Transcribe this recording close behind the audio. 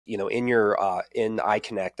In your in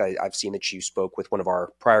iConnect, I've seen that you spoke with one of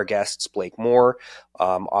our prior guests, Blake Moore.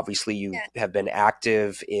 Obviously, you Yeah. have been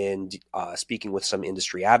active in speaking with some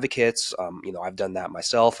industry advocates. I've done that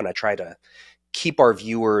myself, and I try to keep our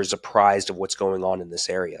viewers apprised of what's going on in this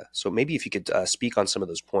area. So maybe if you could speak on some of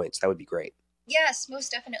those points, that would be great. Yes,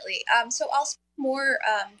 most definitely. So I'll speak more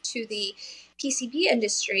to the PCB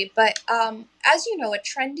industry, but as you know, a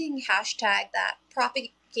trending hashtag that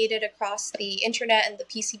propagated across the internet and the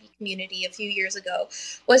PCB community a few years ago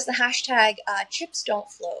was the hashtag chips don't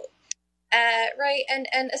float. Right,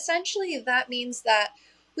 and essentially that means that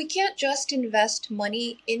we can't just invest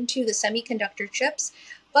money into the semiconductor chips,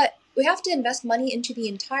 but we have to invest money into the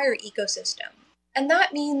entire ecosystem. And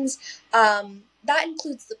that means that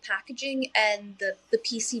includes the packaging and the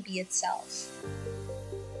PCB itself.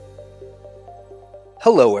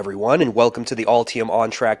 Hello, everyone, and welcome to the Altium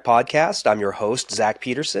OnTrack Podcast. I'm your host, Zach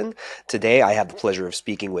Peterson. Today, I have the pleasure of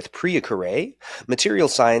speaking with Preeya Kuray, material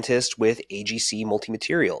scientist with AGC Multi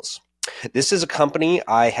Materials. This is a company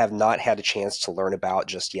I have not had a chance to learn about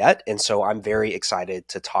just yet, and so I'm very excited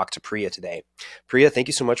to talk to Preeya today. Preeya, thank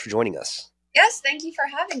you so much for joining us. Yes, thank you for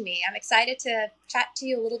having me. I'm excited to chat to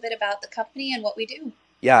you a little bit about the company and what we do.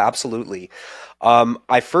 Yeah, absolutely.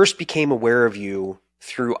 I first became aware of you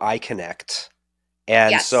through iConnect.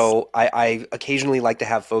 And Yes. so I occasionally like to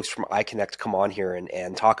have folks from iConnect come on here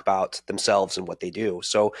and talk about themselves and what they do.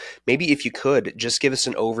 So maybe if you could just give us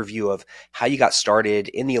an overview of how you got started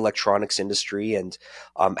in the electronics industry and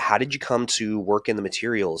how did you come to work in the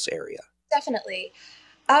materials area? Definitely.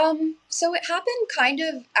 So it happened kind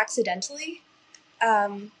of accidentally.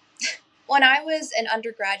 Um, when I was an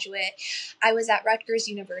undergraduate, I was at Rutgers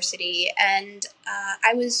University and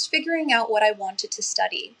I was figuring out what I wanted to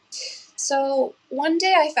study. So one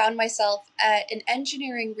day I found myself at an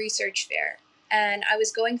engineering research fair and I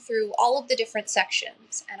was going through all of the different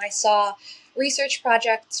sections and I saw research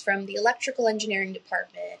projects from the electrical engineering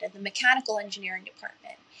department and the mechanical engineering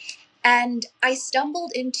department. And I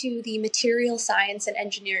stumbled into the material science and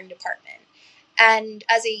engineering department. And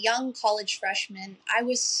as a young college freshman, I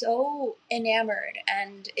was so enamored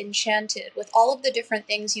and enchanted with all of the different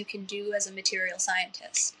things you can do as a material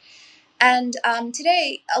scientist. And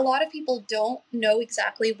today, a lot of people don't know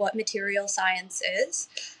exactly what material science is.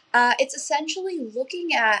 It's essentially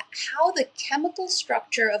looking at how the chemical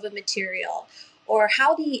structure of a material or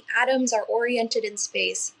how the atoms are oriented in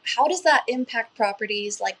space, how does that impact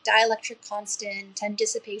properties like dielectric constant and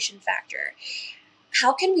dissipation factor?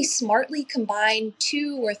 How can we smartly combine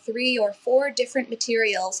 2 or 3 or 4 different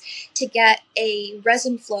materials to get a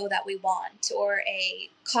resin flow that we want or a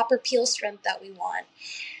copper peel strength that we want?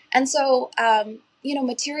 And so,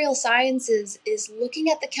 material science is looking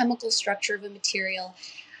at the chemical structure of a material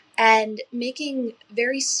and making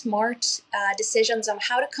very smart decisions on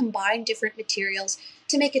how to combine different materials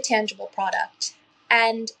to make a tangible product.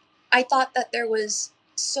 And I thought that there was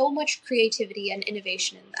so much creativity and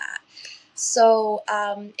innovation in that. So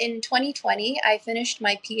in 2020, I finished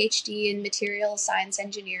my PhD in material science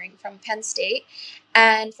engineering from Penn State.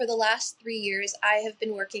 And for the last 3 years, I have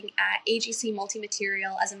been working at AGC Multi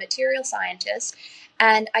Material as a material scientist.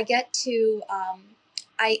 And I get to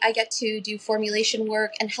do formulation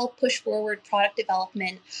work and help push forward product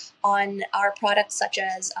development on our products such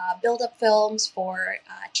as build-up films for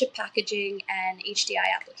chip packaging and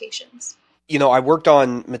HDI applications. I worked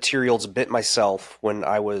on materials a bit myself when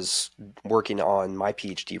I was working on my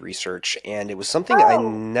PhD research, and it was something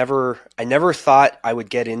Oh, I never thought I would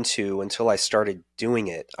get into until I started doing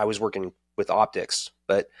it. I was working with optics,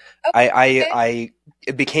 but okay. I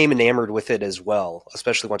became enamored with it as well,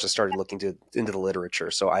 especially once I started looking into the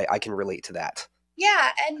literature. So I can relate to that.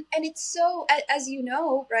 Yeah, and it's so, as you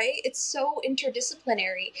know, right? It's so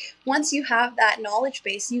interdisciplinary. Once you have that knowledge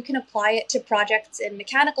base, you can apply it to projects in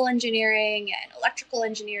mechanical engineering and electrical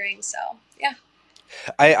engineering. So, yeah.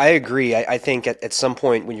 I agree. I think at some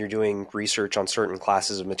point when you're doing research on certain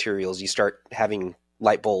classes of materials, you start having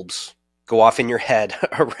light bulbs go off in your head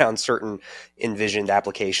around certain envisioned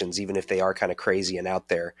applications, even if they are kind of crazy and out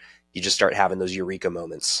there. You just start having those eureka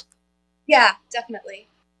moments. Yeah, definitely.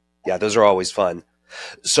 Yeah, those are always fun.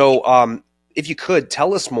 So, if you could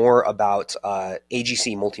tell us more about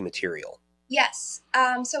AGC Multi Material. Yes.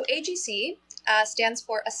 So AGC stands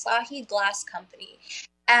for Asahi Glass Company,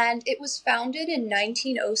 and it was founded in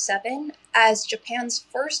 1907 as Japan's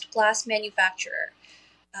first glass manufacturer,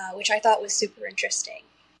 which I thought was super interesting.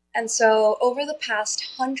 And so, over the past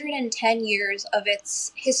 110 years of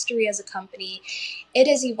its history as a company, it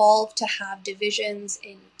has evolved to have divisions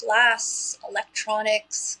in glass,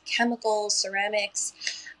 electronics, chemicals, ceramics.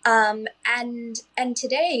 And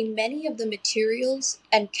today, many of the materials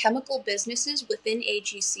and chemical businesses within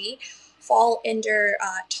AGC fall under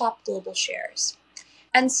top global shares.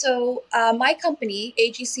 And so my company,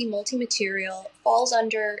 AGC Multi Material, falls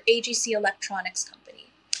under AGC Electronics Company.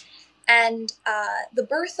 And the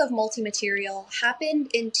birth of Multi Material happened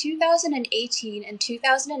in 2018 and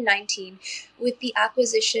 2019 with the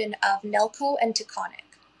acquisition of Nelco and Taconic.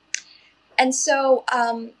 And so,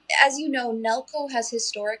 as you know, Nelco has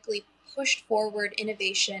historically pushed forward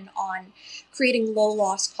innovation on creating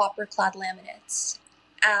low-loss copper-clad laminates,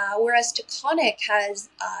 whereas Taconic has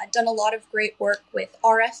done a lot of great work with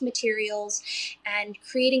RF materials and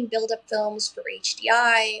creating build-up films for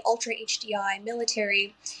HDI, Ultra HDI,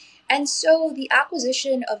 military. And so the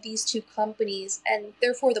acquisition of these two companies, and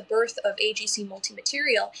therefore the birth of AGC Multi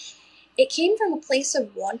Material, it came from a place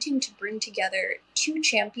of wanting to bring together two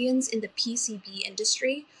champions in the PCB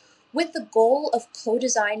industry with the goal of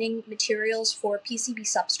co-designing materials for PCB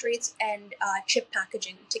substrates and chip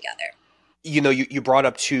packaging together. You brought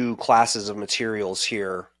up two classes of materials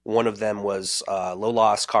here. One of them was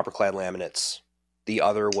low-loss copper-clad laminates. The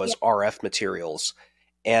other was RF materials.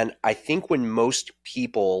 And I think when most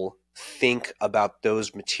people think about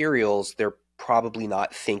those materials, they're probably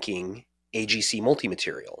not thinking AGC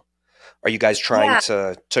multi-material. Are you guys trying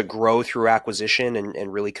to grow through acquisition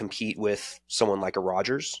and really compete with someone like a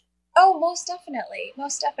Rogers? Oh, most definitely,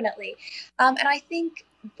 most definitely. And I think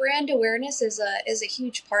brand awareness is a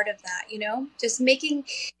huge part of that. Just making,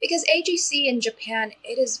 because AGC in Japan,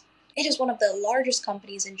 it is one of the largest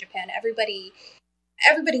companies in Japan. Everybody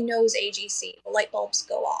knows AGC. The light bulbs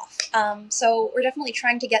go off. So we're definitely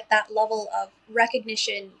trying to get that level of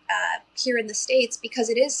recognition here in the States because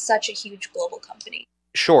it is such a huge global company.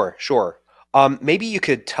 Sure. Maybe you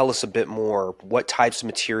could tell us a bit more. What types of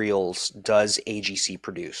materials does AGC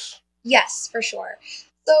produce? Yes, for sure.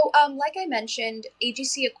 So, like I mentioned,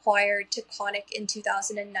 AGC acquired Taconic in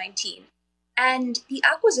 2019. And the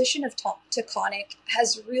acquisition of Taconic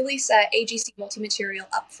has really set AGC Multi-Material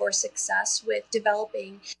up for success with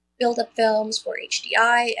developing build-up films for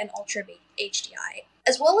HDI and Ultra HDI,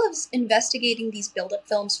 as well as investigating these build-up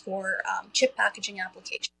films for chip packaging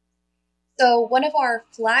applications. So one of our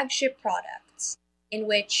flagship products, in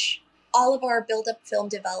which all of our build-up film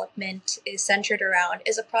development is centered around,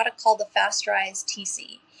 is a product called the Fast Rise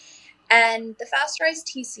TC. And the Fast Rise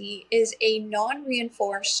TC is a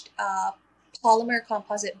non-reinforced polymer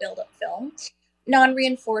composite build-up film.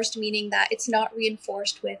 Non-reinforced meaning that it's not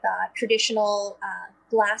reinforced with traditional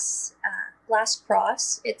glass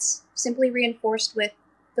cross. It's simply reinforced with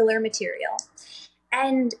filler material.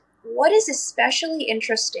 And what is especially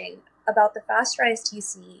interesting about the Fast Rise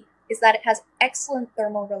TC is that it has excellent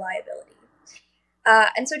thermal reliability.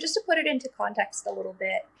 And so just to put it into context a little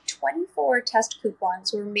bit, 24 test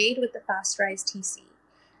coupons were made with the Fast Rise TC,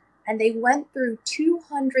 and they went through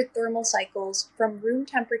 200 thermal cycles from room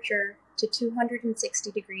temperature to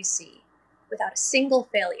 260 degrees C without a single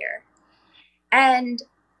failure. And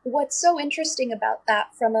what's so interesting about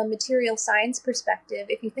that from a material science perspective,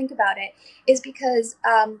 if you think about it, is because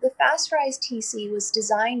the Fast Rise TC was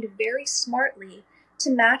designed very smartly to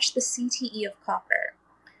match the CTE of copper.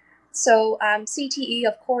 So CTE,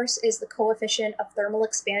 of course, is the coefficient of thermal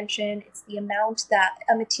expansion. It's the amount that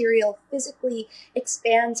a material physically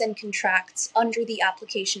expands and contracts under the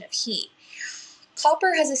application of heat.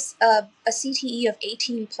 Copper has a CTE of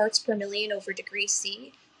 18 parts per million over degrees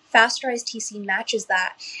C. Fast Rise TC matches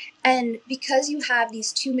that. And because you have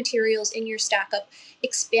these two materials in your stack up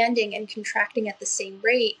expanding and contracting at the same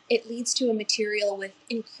rate, it leads to a material with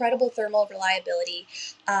incredible thermal reliability,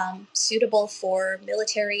 suitable for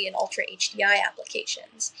military and Ultra HDI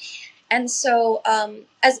applications. And so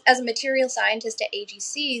as a material scientist at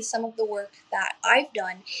AGC, some of the work that I've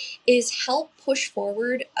done is help push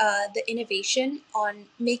forward the innovation on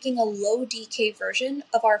making a low decay version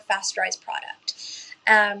of our Fast Rise product.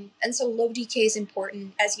 And so low decay is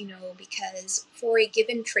important, as you know, because for a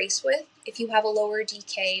given trace width, if you have a lower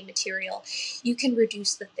decay material, you can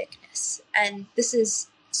reduce the thickness. And this is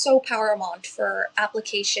so paramount for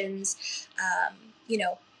applications,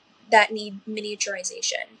 that need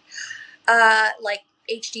miniaturization, like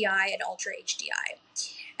HDI and Ultra HDI.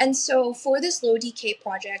 And so for this low decay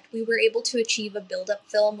project, we were able to achieve a buildup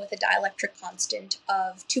film with a dielectric constant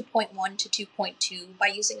of 2.1 to 2.2 by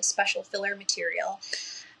using a special filler material.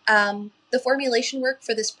 The formulation work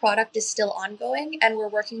for this product is still ongoing, and we're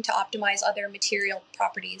working to optimize other material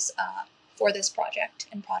properties for this project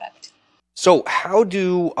and product. So how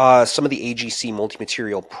do some of the AGC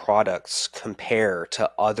multi-material products compare to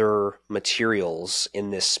other materials in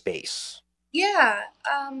this space? Yeah,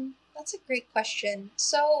 That's a great question.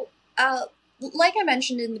 So, like I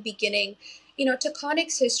mentioned in the beginning,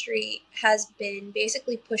 Taconic's history has been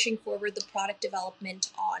basically pushing forward the product development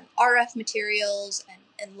on RF materials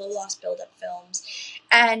and low loss buildup films.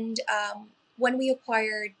 And when we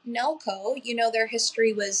acquired Nelco, their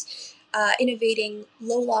history was innovating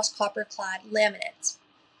low loss copper-clad laminates.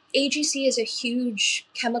 AGC is a huge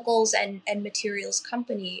chemicals and materials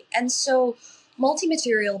company. And so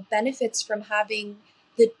multi-material benefits from having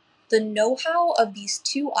the know-how of these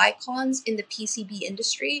two icons in the PCB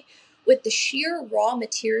industry with the sheer raw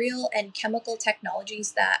material and chemical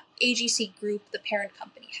technologies that AGC Group, the parent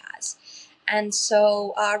company, has. And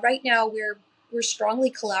so right now we're strongly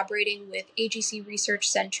collaborating with AGC Research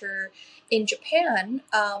Center in Japan,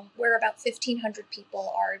 where about 1,500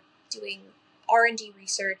 people are doing R&D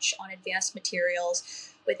research on advanced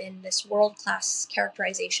materials within this world-class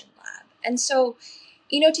characterization lab. And so,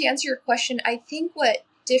 to answer your question, I think what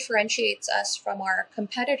differentiates us from our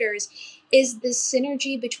competitors is this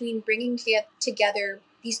synergy between bringing together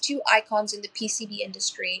these two icons in the PCB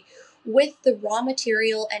industry with the raw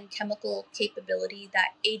material and chemical capability that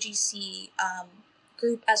AGC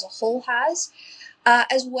Group as a whole has,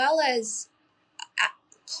 as well as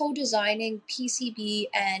co-designing PCB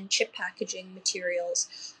and chip packaging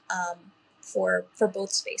materials for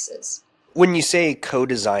both spaces. When you say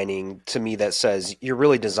co-designing, to me that says you're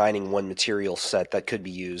really designing one material set that could be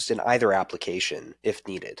used in either application if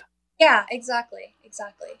needed. Yeah, exactly.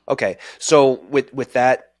 Okay, so with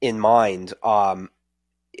that in mind,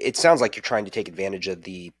 it sounds like you're trying to take advantage of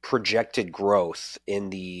the projected growth in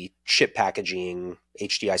the chip packaging,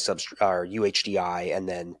 HDI or UHDI, and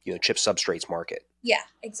then chip substrates market. Yeah,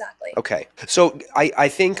 exactly. Okay, so I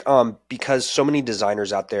think because so many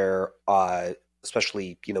designers out there,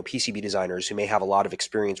 especially PCB designers who may have a lot of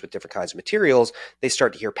experience with different kinds of materials, they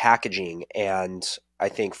start to hear packaging, and I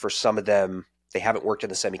think for some of them, they haven't worked in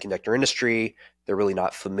the semiconductor industry. They're really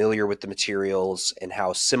not familiar with the materials and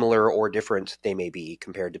how similar or different they may be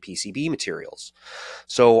compared to PCB materials.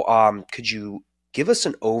 So could you give us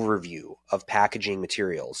an overview of packaging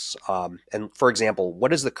materials? And for example,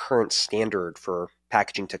 what is the current standard for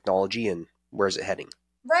packaging technology and where is it heading?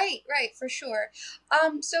 Right, for sure.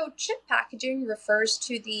 So chip packaging refers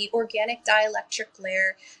to the organic dielectric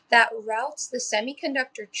layer that routes the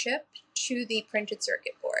semiconductor chip to the printed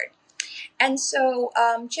circuit board. And so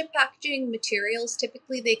chip packaging materials,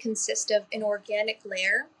 typically they consist of an organic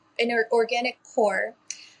core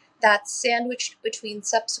that's sandwiched between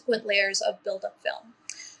subsequent layers of buildup film.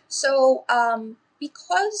 So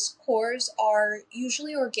because cores are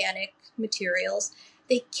usually organic materials,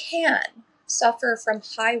 they can suffer from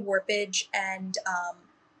high warpage and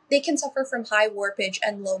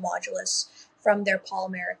low modulus from their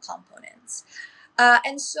polymeric components.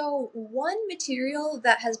 And so one material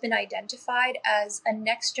that has been identified as a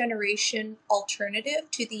next generation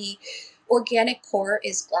alternative to the organic core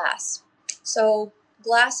is glass. So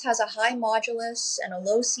glass has a high modulus and a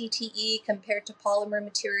low CTE compared to polymer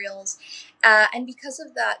materials. And because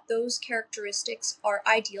of that, those characteristics are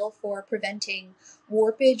ideal for preventing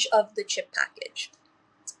warpage of the chip package.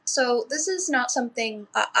 So this is not something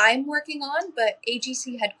I'm working on, but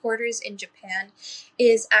AGC headquarters in Japan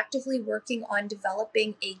is actively working on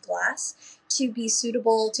developing a glass to be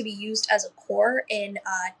suitable to be used as a core in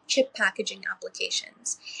chip packaging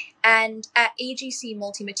applications. And at AGC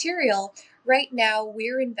Multi Material, right now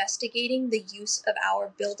we're investigating the use of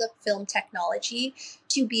our buildup film technology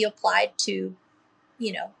to be applied to,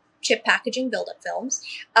 chip packaging buildup films,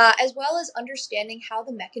 as well as understanding how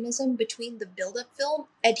the mechanism between the buildup film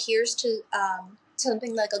adheres to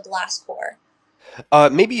something like a glass core.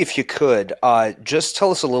 Maybe if you could just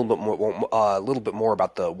tell us a little bit more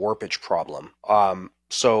about the warpage problem.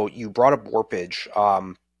 So you brought up warpage.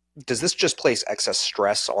 Does this just place excess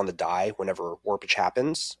stress on the die whenever warpage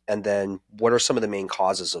happens? And then what are some of the main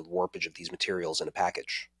causes of warpage of these materials in a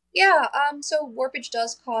package? Yeah, so warpage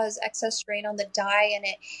does cause excess strain on the die, and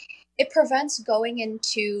it prevents going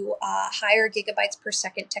into higher gigabytes per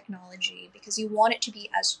second technology because you want it to be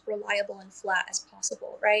as reliable and flat as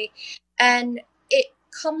possible, right? And it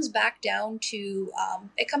comes back down to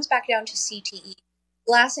CTE.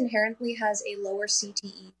 Glass inherently has a lower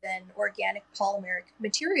CTE than organic polymeric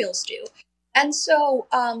materials do, and so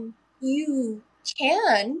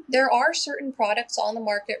there are certain products on the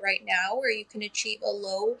market right now where you can achieve a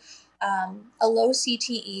low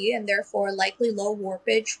CTE and therefore likely low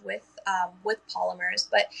warpage with polymers.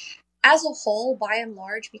 But as a whole, by and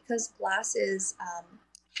large, because glass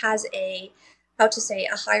has a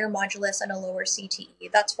higher modulus and a lower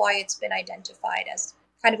CTE, that's why it's been identified as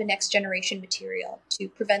kind of a next generation material to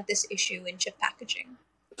prevent this issue in chip packaging.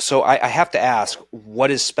 So I have to ask, what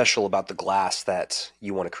is special about the glass that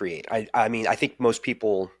you want to create? I mean, I think most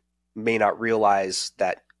people may not realize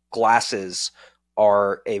that glasses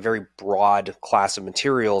are a very broad class of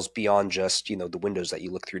materials beyond just, the windows that you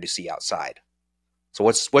look through to see outside. So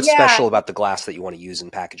what's Yeah, special about the glass that you want to use in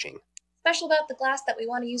packaging? special about the glass that we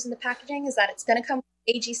want to use in the packaging is that it's going to come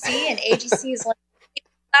from AGC, and AGC is one of the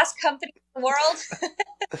glass companies in the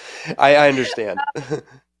world. I understand.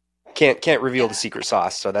 Can't reveal the Yeah, secret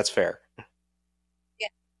sauce, so that's fair. yeah,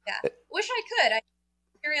 yeah. Wish I could.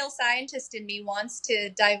 Material scientist in me wants to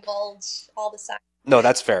divulge all the science. No,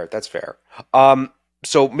 that's fair. That's fair.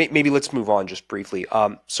 So maybe let's move on just briefly.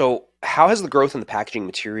 So how has the growth in the packaging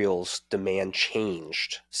materials demand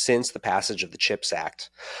changed since the passage of the CHIPS Act?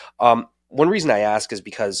 One reason I ask is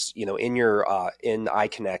because, in your in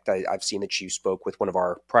iConnect, I've seen that you spoke with one of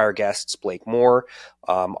our prior guests, Blake Moore.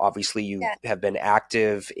 Obviously, you Yeah. have been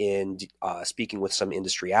active in speaking with some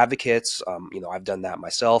industry advocates. I've done that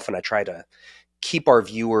myself, and I try to keep our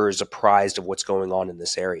viewers apprised of what's going on in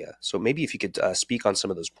this area. So maybe if you could speak on some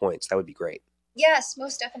of those points, that would be great. Yes,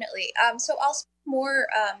 most definitely. So I'll speak more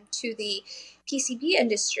to the PCB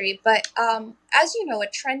industry, but as you know, a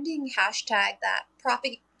trending hashtag that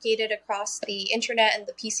propagated across the internet and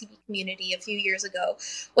the PCB community a few years ago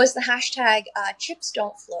was the hashtag chips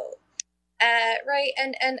don't float. Right,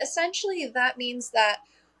 and essentially that means that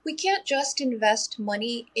we can't just invest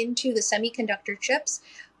money into the semiconductor chips,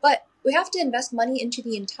 but we have to invest money into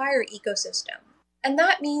the entire ecosystem, and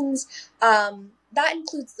that means that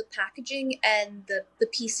includes the packaging and the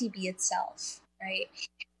PCB itself, right?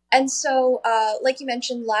 And so, like you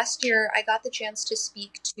mentioned, last year I got the chance to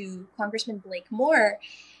speak to Congressman Blake Moore.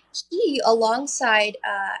 He, alongside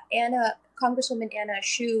Congresswoman Anna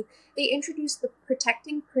Shu, they introduced the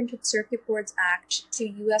Protecting Printed Circuit Boards Act to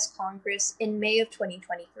U.S. Congress in May of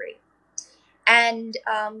 2023. And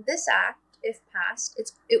this act, if passed,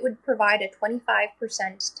 it would provide a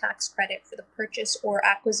 25% tax credit for the purchase or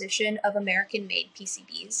acquisition of American-made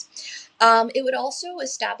PCBs. It would also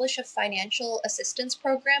establish a financial assistance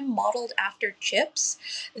program modeled after CHIPS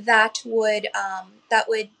that would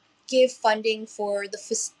give funding for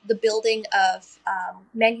the building of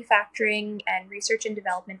manufacturing and research and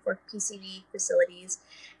development for PCB facilities,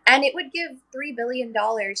 and it would give $3 billion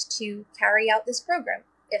to carry out this program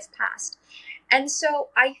if passed. And so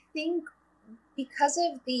I think because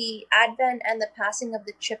of the advent and the passing of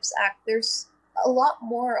the CHIPS Act, there's a lot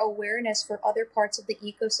more awareness for other parts of the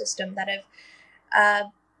ecosystem that have uh,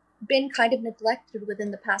 been kind of neglected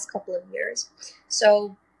within the past couple of years.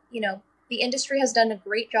 So, the industry has done a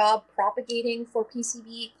great job propagating for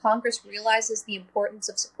PCB. Congress realizes the importance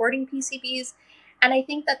of supporting PCBs. And I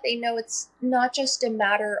think that they know it's not just a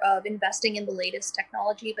matter of investing in the latest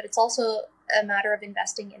technology, but it's also a matter of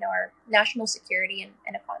investing in our national security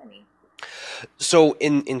and economy. So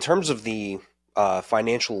in terms of the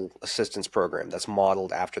financial assistance program that's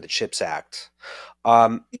modeled after the CHIPS Act,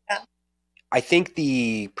 um, Yeah. I think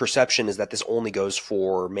the perception is that this only goes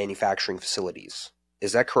for manufacturing facilities.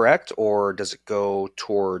 Is that correct, or does it go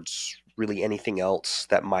towards really anything else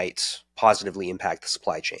that might positively impact the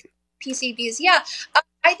supply chain? PCBs, yeah.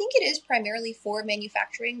 I think it is primarily for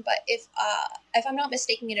manufacturing, but if I'm not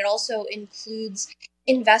mistaken, it also includes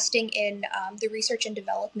investing in the research and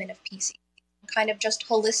development of PCBs, kind of just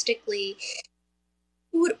holistically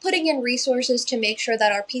putting in resources to make sure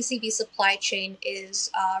that our PCB supply chain is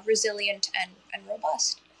resilient and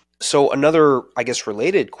robust. So another, I guess,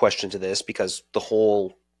 related question to this, because the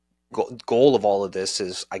whole goal of all of this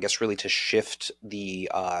is, I guess, really to shift the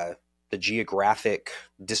geographic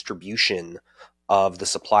distribution of the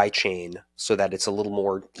supply chain so that it's a little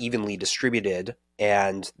more evenly distributed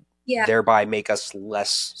and Yeah. thereby make us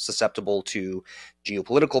less susceptible to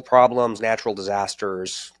geopolitical problems, natural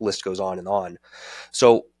disasters, list goes on and on.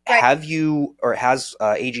 So Right. have you, or has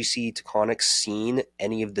AGC Tectonics seen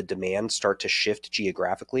any of the demand start to shift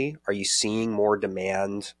geographically? Are you seeing more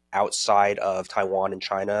demand outside of Taiwan and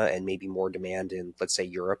China and maybe more demand in, let's say,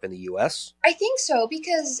 Europe and the US? I think so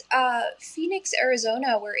because Phoenix,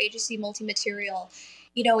 Arizona, where AGC Multi Material,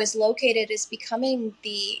 is located, is becoming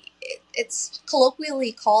it's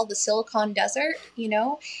colloquially called the Silicon Desert.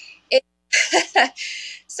 It,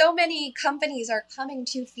 so many companies are coming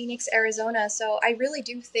to Phoenix, Arizona. So I really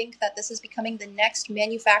do think that this is becoming the next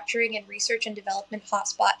manufacturing and research and development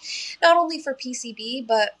hotspot, not only for PCB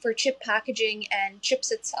but for chip packaging and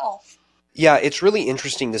chips itself. Yeah, it's really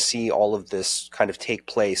interesting to see all of this kind of take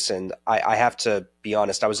place. And I have to be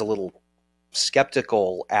honest, I was a little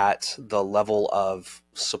skeptical at the level of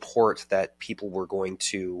support that people were going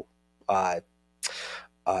to uh,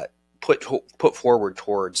 uh, put forward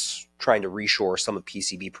towards trying to reshore some of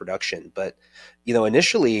PCB production. But,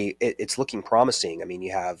 initially it's looking promising. I mean,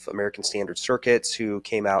 you have American Standard Circuits who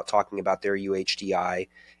came out talking about their UHDI,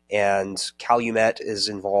 and Calumet is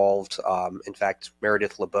involved. In fact,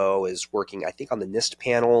 Meredith LeBeau is working, I think, on the NIST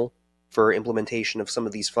panel for implementation of some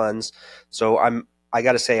of these funds. So I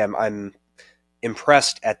got to say, I'm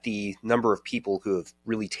impressed at the number of people who have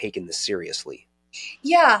really taken this seriously.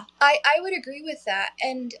 Yeah, I would agree with that.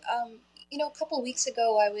 And a couple of weeks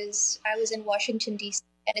ago, I was in Washington D.C.,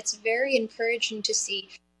 and it's very encouraging to see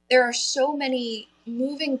there are so many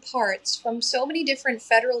moving parts from so many different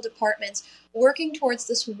federal departments working towards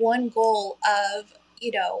this one goal of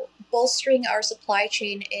bolstering our supply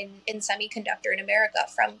chain in semiconductor in America,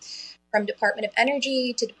 from Department of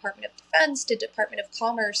Energy to Department of Defense to Department of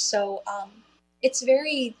Commerce. So it's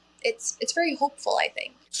very hopeful, I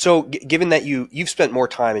think. So given that you've spent more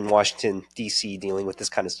time in Washington, D.C. dealing with this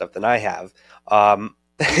kind of stuff than I have,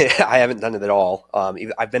 I haven't done it at all.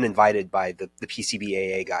 I've been invited by the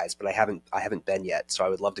PCBAA guys, but I haven't been yet. So I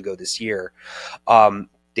would love to go this year.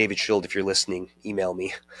 David Schild, if you're listening, email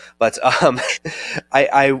me. But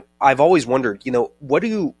I've always wondered, what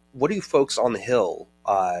do folks on the Hill,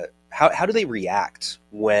 how do they react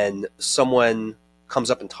when someone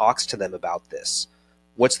comes up and talks to them about this?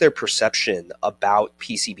 What's their perception about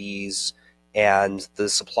PCBs and the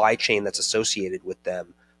supply chain that's associated with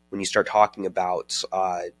them when you start talking about,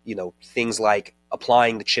 things like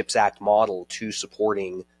applying the CHIPS Act model to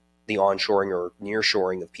supporting the onshoring or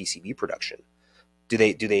nearshoring of PCB production? Do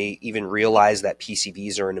they even realize that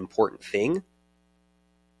PCBs are an important thing?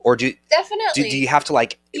 Or do you have to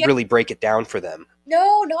really break it down for them?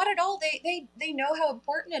 No, not at all. They know how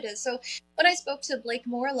important it is. So when I spoke to Blake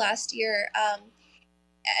Moore last year,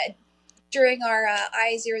 during our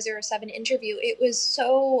I-007 interview, it was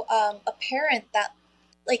so apparent that,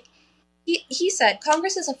 he said,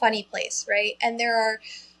 Congress is a funny place, right? And there are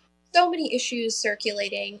so many issues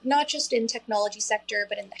circulating, not just in technology sector,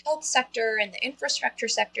 but in the health sector and the infrastructure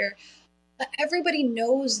sector. But everybody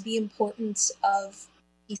knows the importance of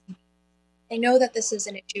PCB. They know that this is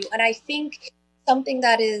an issue. And I think something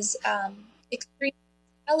that is extremely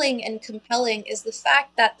telling and compelling is the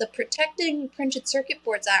fact that the Protecting Printed Circuit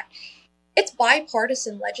Boards Act, it's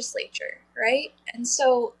bipartisan legislature, right? And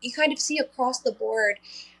so you kind of see across the board,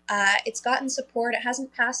 it's gotten support. It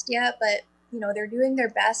hasn't passed yet, but they're doing their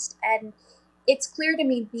best. And it's clear to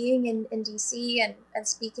me, being in DC and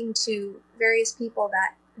speaking to various people,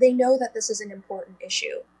 that they know that this is an important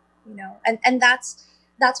issue, and that's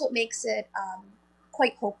what makes it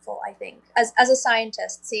quite hopeful, I think, as a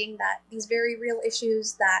scientist, seeing that these very real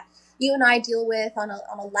issues that you and I deal with on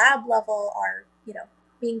a lab level are,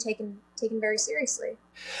 being taken very seriously.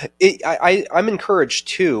 I'm encouraged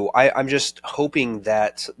too. I'm just hoping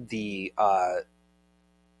that the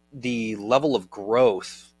level of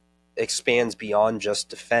growth expands beyond just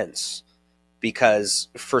defense, because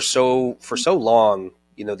for so long,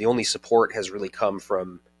 the only support has really come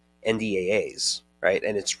from NDAAs, right?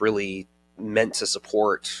 And it's really meant to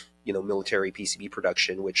support, military PCB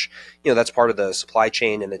production, which, that's part of the supply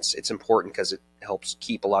chain, and it's important because it helps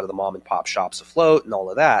keep a lot of the mom and pop shops afloat and all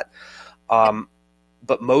of that.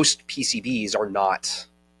 But most PCBs are not,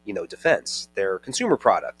 defense. They're consumer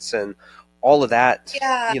products, and all of that,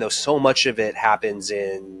 so much of it happens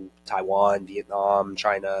in Taiwan, Vietnam,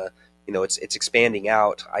 China. It's expanding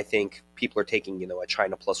out. I think people are taking, a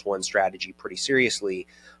China plus one strategy pretty seriously.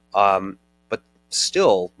 But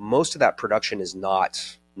still, most of that production is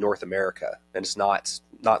not North America, and it's not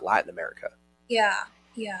Latin America. Yeah.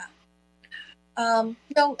 No,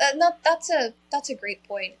 that's a great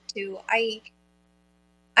point too. I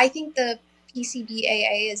think the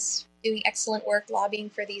PCBAA is doing excellent work lobbying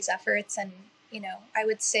for these efforts, and I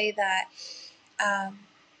would say that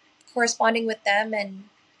corresponding with them and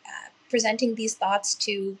presenting these thoughts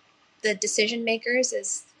to the decision makers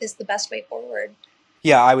is the best way forward.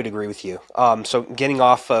 Yeah, I would agree with you. So getting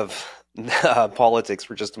off of politics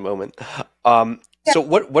for just a moment. So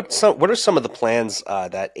what are some of the plans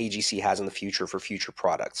that AGC has in the future for future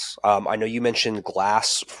products? I know you mentioned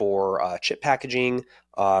glass for chip packaging.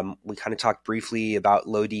 We kind of talked briefly about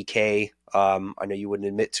low DK. I know you wouldn't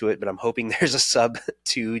admit to it, but I'm hoping there's a sub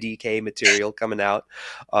 2 DK material coming out.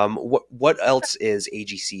 What else is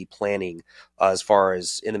AGC planning as far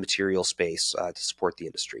as in the material space to support the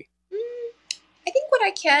industry? I think what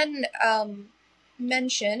I can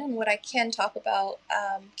mention and what I can talk about,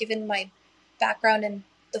 given my background in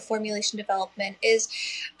the formulation development, is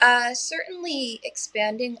certainly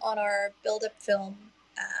expanding on our build-up film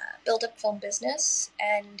build-up film business.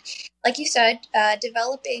 And like you said,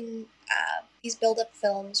 developing these build-up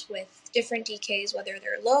films with different decays, whether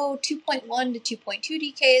they're low 2.1 to 2.2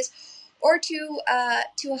 decays, or to a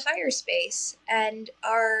higher space. And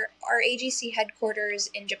our AGC headquarters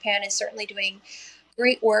in Japan is certainly doing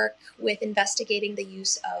great work with investigating the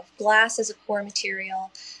use of glass as a core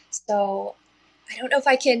material. So I don't know if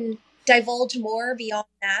I can divulge more beyond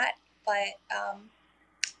that, but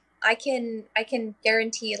I can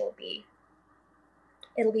guarantee it'll be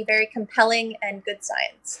very compelling and good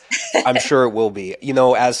science. I'm sure it will be.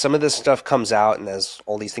 As some of this stuff comes out and as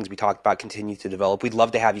all these things we talked about continue to develop, we'd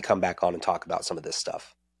love to have you come back on and talk about some of this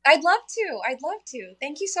stuff. I'd love to.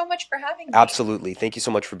 Thank you so much for having me. Absolutely. Thank you so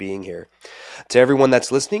much for being here. To everyone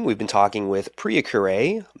that's listening, we've been talking with Preeya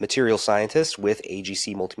Kuray, material scientist with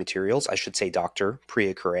AGC Multi Materials. I should say Dr.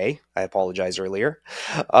 Preeya Kuray. I apologize earlier.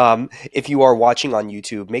 If you are watching on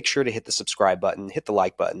YouTube, make sure to hit the subscribe button, hit the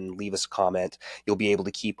like button, leave us a comment. You'll be able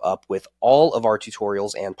to keep up with all of our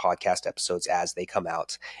tutorials and podcast episodes as they come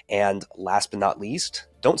out. And last but not least,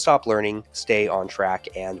 don't stop learning, stay on track,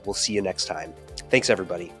 and we'll see you next time. Thanks,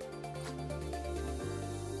 everybody.